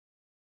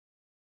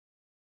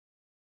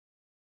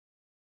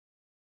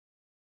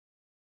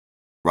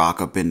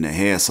Rock up in the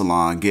hair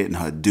salon getting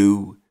her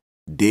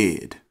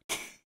did.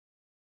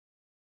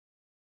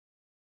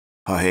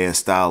 Her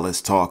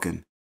hairstylist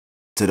talking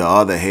to the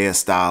other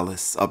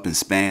hairstylists up in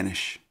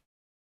Spanish.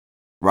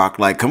 Rock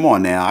like, come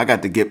on now,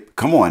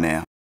 come on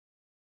now.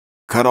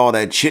 Cut all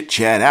that chit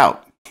chat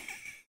out.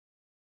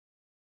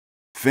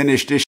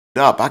 Finish this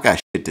shit up, I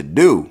got shit to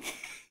do.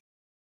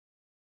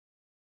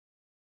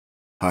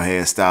 Her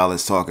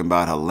hairstylist talking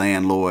about her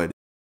landlord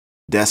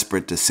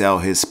desperate to sell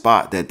his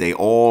spot that they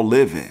all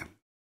live in.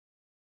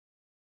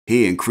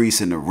 He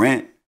increasing the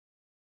rent.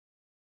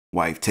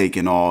 Wife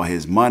taking all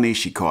his money,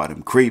 she caught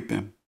him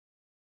creeping.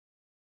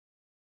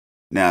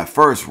 Now at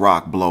first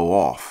Rock blow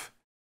off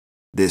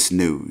this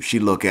news. She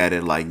look at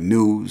it like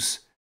news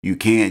you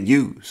can't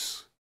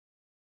use.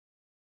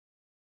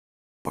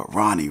 But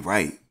Ronnie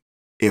right.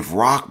 If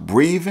Rock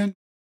breathing,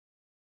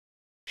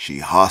 she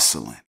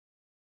hustling.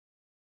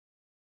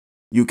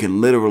 You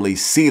can literally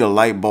see the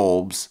light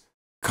bulbs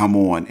come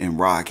on in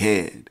Rock's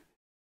head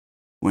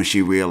when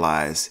she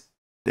realized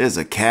there's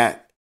a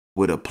cat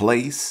with a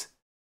place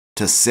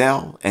to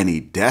sell and he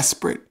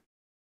desperate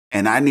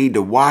and I need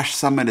to wash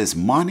some of this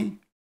money.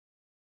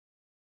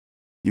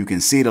 You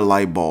can see the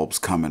light bulbs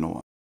coming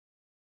on.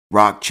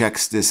 Rock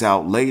checks this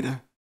out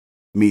later,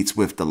 meets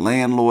with the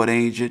landlord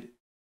agent.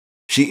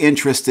 She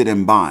interested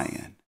in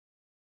buying.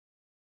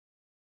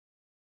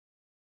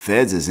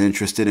 Feds is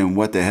interested in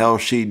what the hell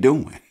she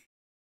doing.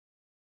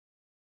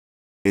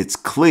 It's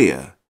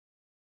clear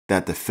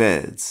that the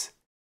feds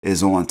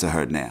is on to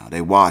her now.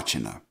 They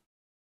watching her.